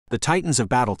The Titans of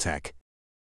BattleTech.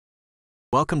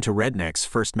 Welcome to Redneck's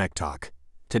First Mech Talk.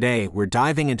 Today, we're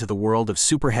diving into the world of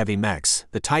Super Heavy Mechs,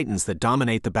 the titans that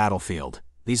dominate the battlefield.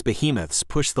 These behemoths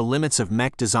push the limits of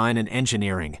mech design and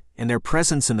engineering, and their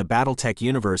presence in the BattleTech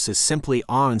universe is simply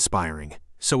awe-inspiring.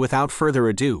 So without further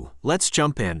ado, let's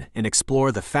jump in and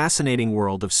explore the fascinating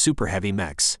world of Super Heavy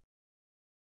Mechs.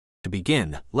 To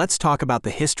begin, let's talk about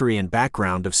the history and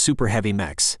background of Super Heavy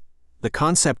Mechs. The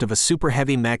concept of a Super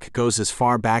Heavy Mech goes as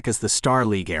far back as the Star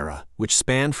League era, which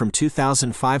spanned from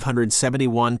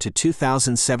 2571 to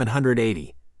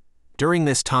 2780. During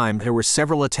this time, there were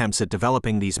several attempts at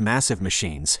developing these massive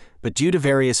machines, but due to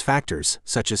various factors,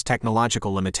 such as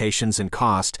technological limitations and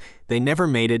cost, they never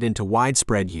made it into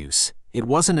widespread use. It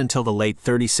wasn't until the late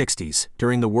 3060s,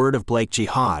 during the Word of Blake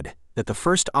jihad, that the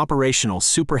first operational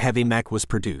Super Heavy Mech was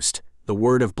produced. The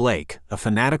Word of Blake, a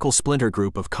fanatical splinter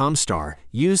group of Comstar,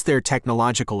 used their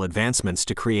technological advancements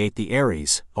to create the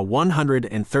Ares, a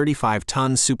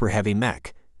 135-ton Super Heavy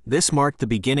Mech. This marked the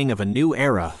beginning of a new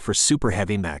era for Super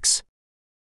Heavy Mechs.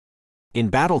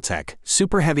 In BattleTech,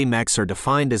 Super Heavy Mechs are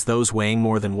defined as those weighing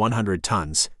more than 100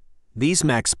 tons. These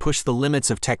mechs push the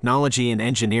limits of technology and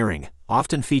engineering,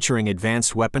 often featuring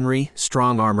advanced weaponry,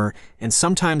 strong armor, and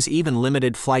sometimes even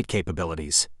limited flight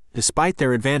capabilities. Despite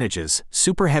their advantages,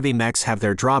 Super Heavy Mechs have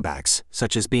their drawbacks,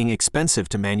 such as being expensive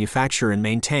to manufacture and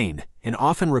maintain, and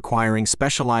often requiring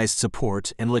specialized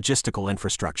support and logistical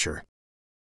infrastructure.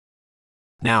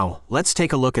 Now, let's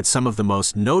take a look at some of the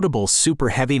most notable Super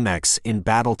Heavy Mechs in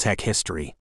BattleTech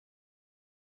history.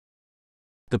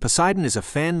 The Poseidon is a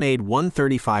fan-made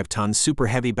 135-ton Super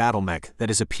Heavy BattleMech that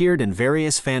has appeared in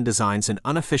various fan designs and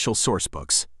unofficial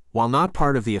sourcebooks. While not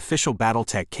part of the official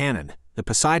BattleTech canon, the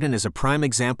Poseidon is a prime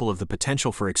example of the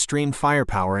potential for extreme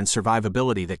firepower and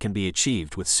survivability that can be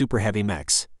achieved with Super Heavy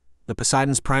Mechs. The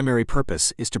Poseidon's primary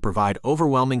purpose is to provide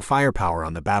overwhelming firepower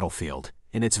on the battlefield,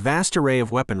 and its vast array of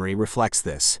weaponry reflects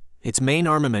this. Its main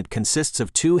armament consists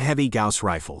of 2 heavy Gauss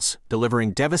rifles,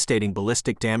 delivering devastating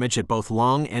ballistic damage at both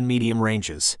long and medium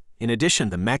ranges. In addition,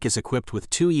 the mech is equipped with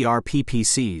 2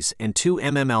 ERPPCs and 2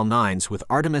 MML9s with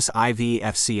Artemis IV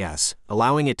FCS,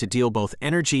 allowing it to deal both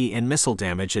energy and missile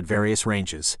damage at various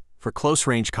ranges. For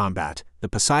close-range combat, the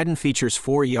Poseidon features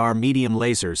 4 ER medium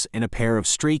lasers and a pair of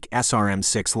Streak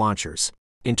SRM-6 launchers.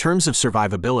 In terms of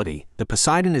survivability, the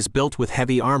Poseidon is built with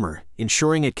heavy armor,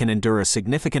 ensuring it can endure a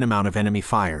significant amount of enemy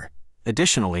fire.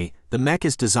 Additionally, the mech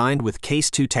is designed with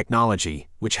Case 2 technology,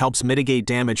 which helps mitigate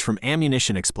damage from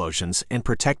ammunition explosions and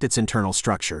protect its internal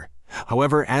structure.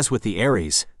 However, as with the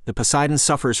Ares, the Poseidon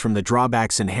suffers from the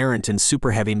drawbacks inherent in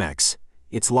Super Heavy Mechs.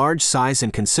 Its large size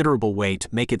and considerable weight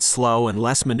make it slow and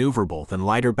less maneuverable than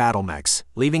lighter BattleMechs,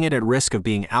 leaving it at risk of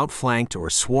being outflanked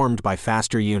or swarmed by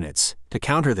faster units. To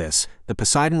counter this, the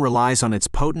Poseidon relies on its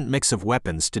potent mix of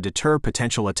weapons to deter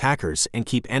potential attackers and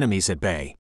keep enemies at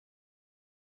bay.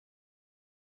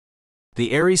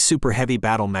 The Ares Super Heavy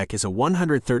BattleMech is a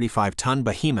 135-ton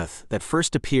behemoth that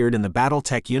first appeared in the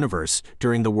BattleTech universe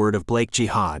during the Word of Blake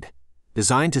jihad.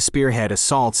 Designed to spearhead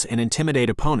assaults and intimidate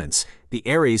opponents, the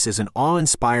Ares is an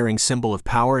awe-inspiring symbol of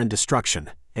power and destruction.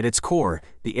 At its core,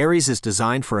 the Ares is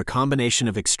designed for a combination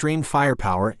of extreme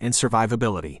firepower and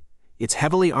survivability. Its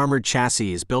heavily armored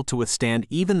chassis is built to withstand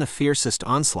even the fiercest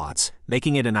onslaughts,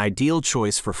 making it an ideal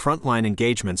choice for frontline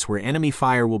engagements where enemy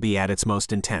fire will be at its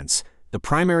most intense. The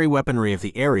primary weaponry of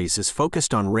the Ares is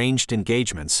focused on ranged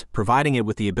engagements, providing it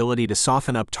with the ability to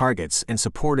soften up targets and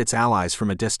support its allies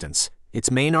from a distance. Its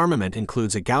main armament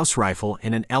includes a Gauss rifle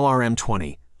and an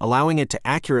LRM-20, allowing it to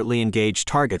accurately engage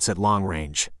targets at long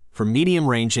range. For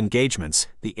medium-range engagements,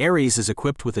 the Ares is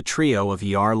equipped with a trio of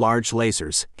ER large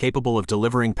lasers, capable of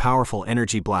delivering powerful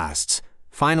energy blasts.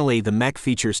 Finally, the mech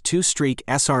features 2 Streak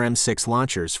SRM-6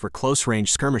 launchers for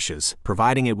close-range skirmishes,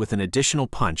 providing it with an additional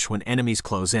punch when enemies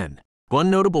close in. One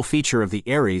notable feature of the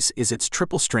Ares is its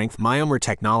triple-strength myomer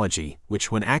technology, which,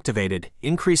 when activated,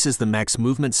 increases the mech's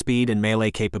movement speed and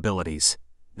melee capabilities.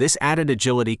 This added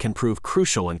agility can prove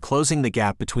crucial in closing the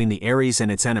gap between the Ares and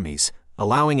its enemies,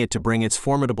 allowing it to bring its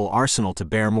formidable arsenal to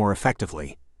bear more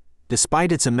effectively.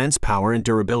 Despite its immense power and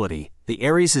durability, the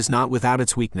Ares is not without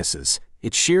its weaknesses.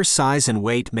 Its sheer size and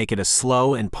weight make it a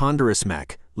slow and ponderous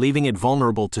mech, leaving it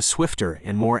vulnerable to swifter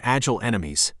and more agile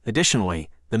enemies. Additionally,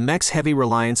 the mech's heavy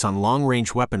reliance on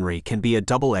long-range weaponry can be a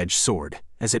double-edged sword,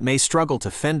 as it may struggle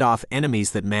to fend off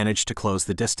enemies that manage to close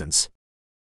the distance.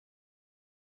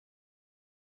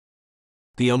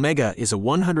 The Omega is a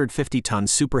 150-ton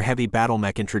Super Heavy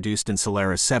BattleMech introduced in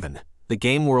Solaris 7, the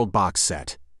Game World box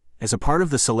set. As a part of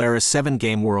the Solaris 7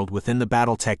 game world within the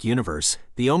BattleTech universe,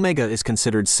 the Omega is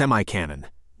considered semi-canon.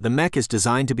 The mech is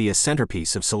designed to be a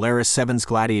centerpiece of Solaris 7's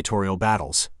gladiatorial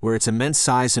battles, where its immense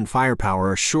size and firepower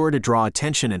are sure to draw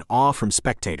attention and awe from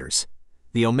spectators.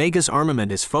 The Omega's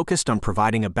armament is focused on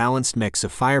providing a balanced mix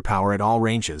of firepower at all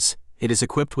ranges. It is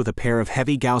equipped with a pair of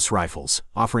heavy Gauss rifles,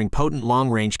 offering potent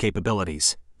long-range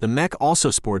capabilities. The mech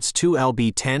also sports two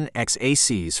LB-10X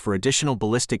ACs for additional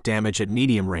ballistic damage at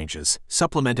medium ranges,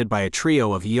 supplemented by a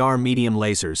trio of ER medium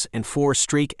lasers and 4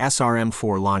 Streak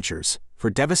SRM-4 launchers. For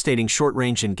devastating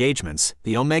short-range engagements,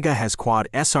 the Omega has quad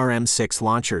SRM-6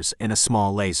 launchers and a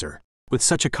small laser. With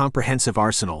such a comprehensive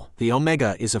arsenal, the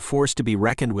Omega is a force to be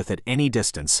reckoned with at any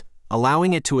distance,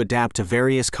 allowing it to adapt to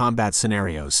various combat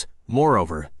scenarios.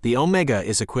 Moreover, the Omega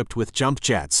is equipped with jump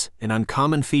jets, an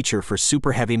uncommon feature for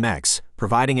Super Heavy Mechs,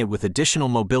 providing it with additional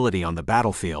mobility on the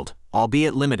battlefield,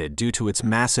 albeit limited due to its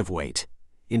massive weight.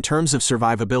 In terms of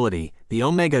survivability, the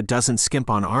Omega doesn't skimp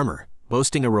on armor,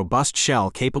 boasting a robust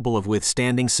shell capable of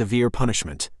withstanding severe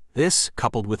punishment. This,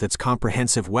 coupled with its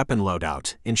comprehensive weapon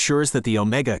loadout, ensures that the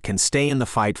Omega can stay in the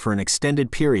fight for an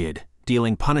extended period,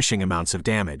 dealing punishing amounts of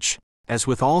damage. As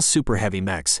with all Super Heavy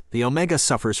Mechs, the Omega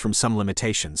suffers from some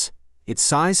limitations. Its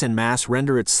size and mass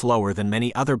render it slower than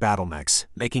many other BattleMechs,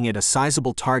 making it a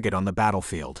sizable target on the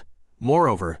battlefield.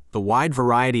 Moreover, the wide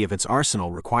variety of its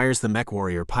arsenal requires the mech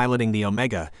warrior piloting the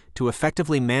Omega to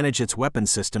effectively manage its weapon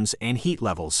systems and heat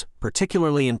levels,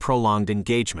 particularly in prolonged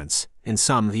engagements. In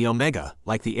sum, the Omega,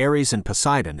 like the Ares and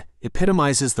Poseidon,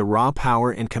 epitomizes the raw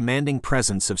power and commanding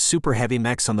presence of Super Heavy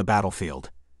Mechs on the battlefield.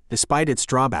 Despite its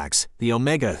drawbacks, the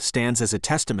Omega stands as a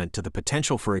testament to the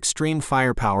potential for extreme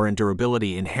firepower and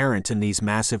durability inherent in these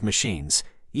massive machines.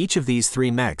 Each of these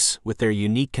three mechs, with their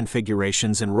unique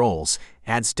configurations and roles,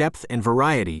 adds depth and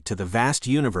variety to the vast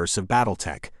universe of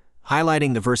BattleTech,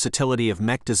 highlighting the versatility of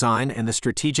mech design and the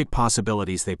strategic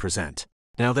possibilities they present.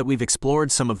 Now that we've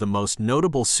explored some of the most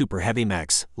notable Super Heavy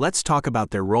Mechs, let's talk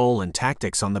about their role and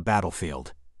tactics on the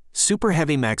battlefield. Super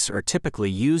Heavy Mechs are typically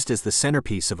used as the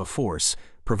centerpiece of a force,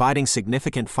 providing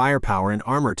significant firepower and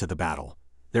armor to the battle.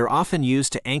 They're often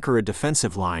used to anchor a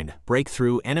defensive line, break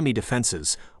through enemy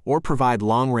defenses, or provide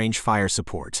long-range fire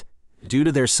support. Due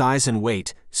to their size and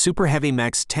weight, Super Heavy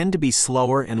Mechs tend to be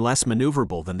slower and less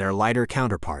maneuverable than their lighter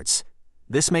counterparts.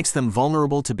 This makes them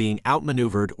vulnerable to being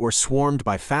outmaneuvered or swarmed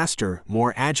by faster,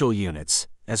 more agile units.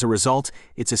 As a result,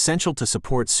 it's essential to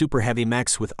support Super Heavy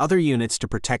Mechs with other units to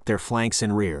protect their flanks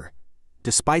and rear.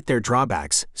 Despite their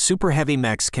drawbacks, Super Heavy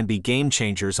Mechs can be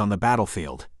game-changers on the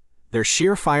battlefield. Their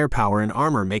sheer firepower and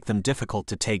armor make them difficult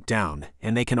to take down,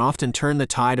 and they can often turn the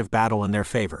tide of battle in their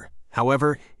favor.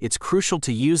 However, it's crucial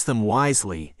to use them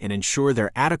wisely and ensure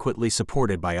they're adequately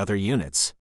supported by other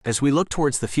units. As we look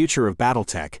towards the future of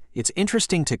BattleTech, it's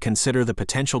interesting to consider the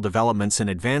potential developments and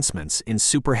advancements in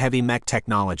Super Heavy Mech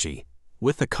technology.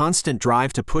 With the constant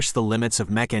drive to push the limits of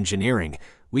mech engineering,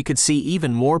 we could see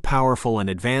even more powerful and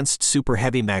advanced Super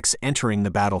Heavy Mechs entering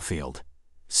the battlefield.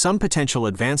 Some potential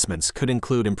advancements could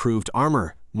include improved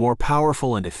armor, more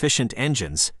powerful and efficient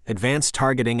engines, advanced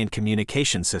targeting and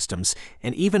communication systems,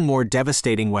 and even more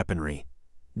devastating weaponry.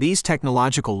 These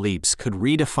technological leaps could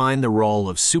redefine the role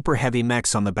of Super Heavy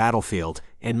Mechs on the battlefield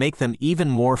and make them even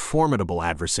more formidable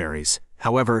adversaries.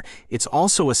 However, it's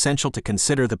also essential to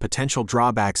consider the potential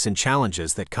drawbacks and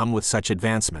challenges that come with such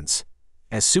advancements.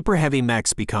 As Super Heavy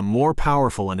Mechs become more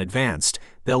powerful and advanced,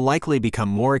 they'll likely become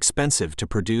more expensive to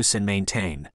produce and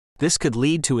maintain. This could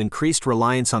lead to increased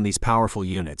reliance on these powerful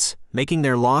units, making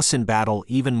their loss in battle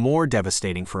even more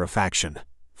devastating for a faction.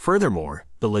 Furthermore,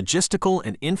 the logistical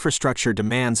and infrastructure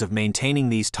demands of maintaining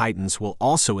these titans will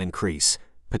also increase,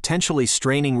 potentially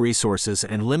straining resources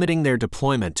and limiting their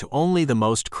deployment to only the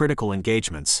most critical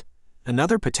engagements.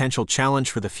 Another potential challenge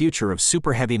for the future of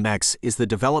Super Heavy Mechs is the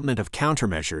development of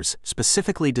countermeasures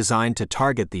specifically designed to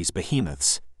target these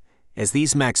behemoths. As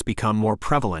these mechs become more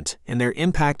prevalent and their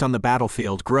impact on the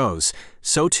battlefield grows,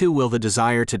 so too will the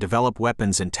desire to develop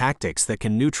weapons and tactics that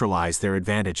can neutralize their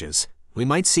advantages. We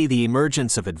might see the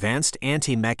emergence of advanced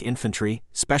anti-mech infantry,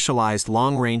 specialized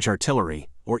long-range artillery,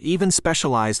 or even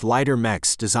specialized lighter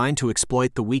mechs designed to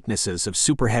exploit the weaknesses of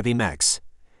Super Heavy Mechs.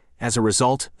 As a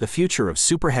result, the future of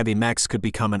Super Heavy Mechs could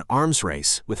become an arms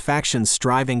race, with factions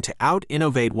striving to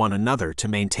out-innovate one another to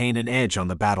maintain an edge on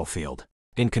the battlefield.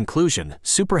 In conclusion,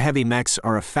 Super Heavy Mechs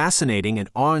are a fascinating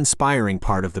and awe-inspiring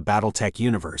part of the BattleTech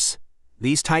universe.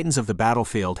 These titans of the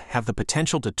battlefield have the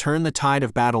potential to turn the tide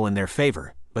of battle in their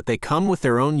favor, but they come with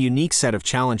their own unique set of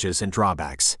challenges and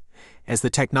drawbacks. As the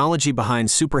technology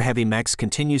behind Super Heavy Mechs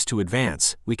continues to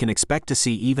advance, we can expect to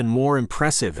see even more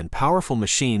impressive and powerful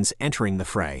machines entering the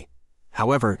fray.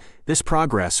 However, this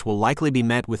progress will likely be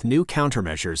met with new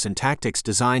countermeasures and tactics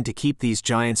designed to keep these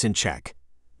giants in check.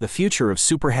 The future of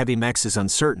Super Heavy Mechs is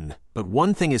uncertain, but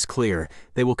one thing is clear: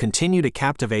 they will continue to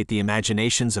captivate the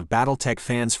imaginations of BattleTech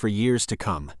fans for years to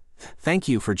come. Thank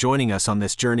you for joining us on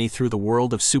this journey through the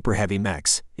world of Super Heavy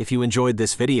Mechs. If you enjoyed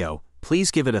this video, please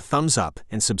give it a thumbs up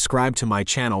and subscribe to my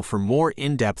channel for more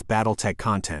in-depth BattleTech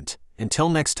content. Until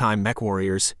next time, Mech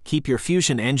Warriors, keep your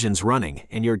fusion engines running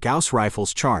and your Gauss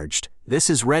rifles charged. This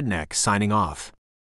is Redneck signing off.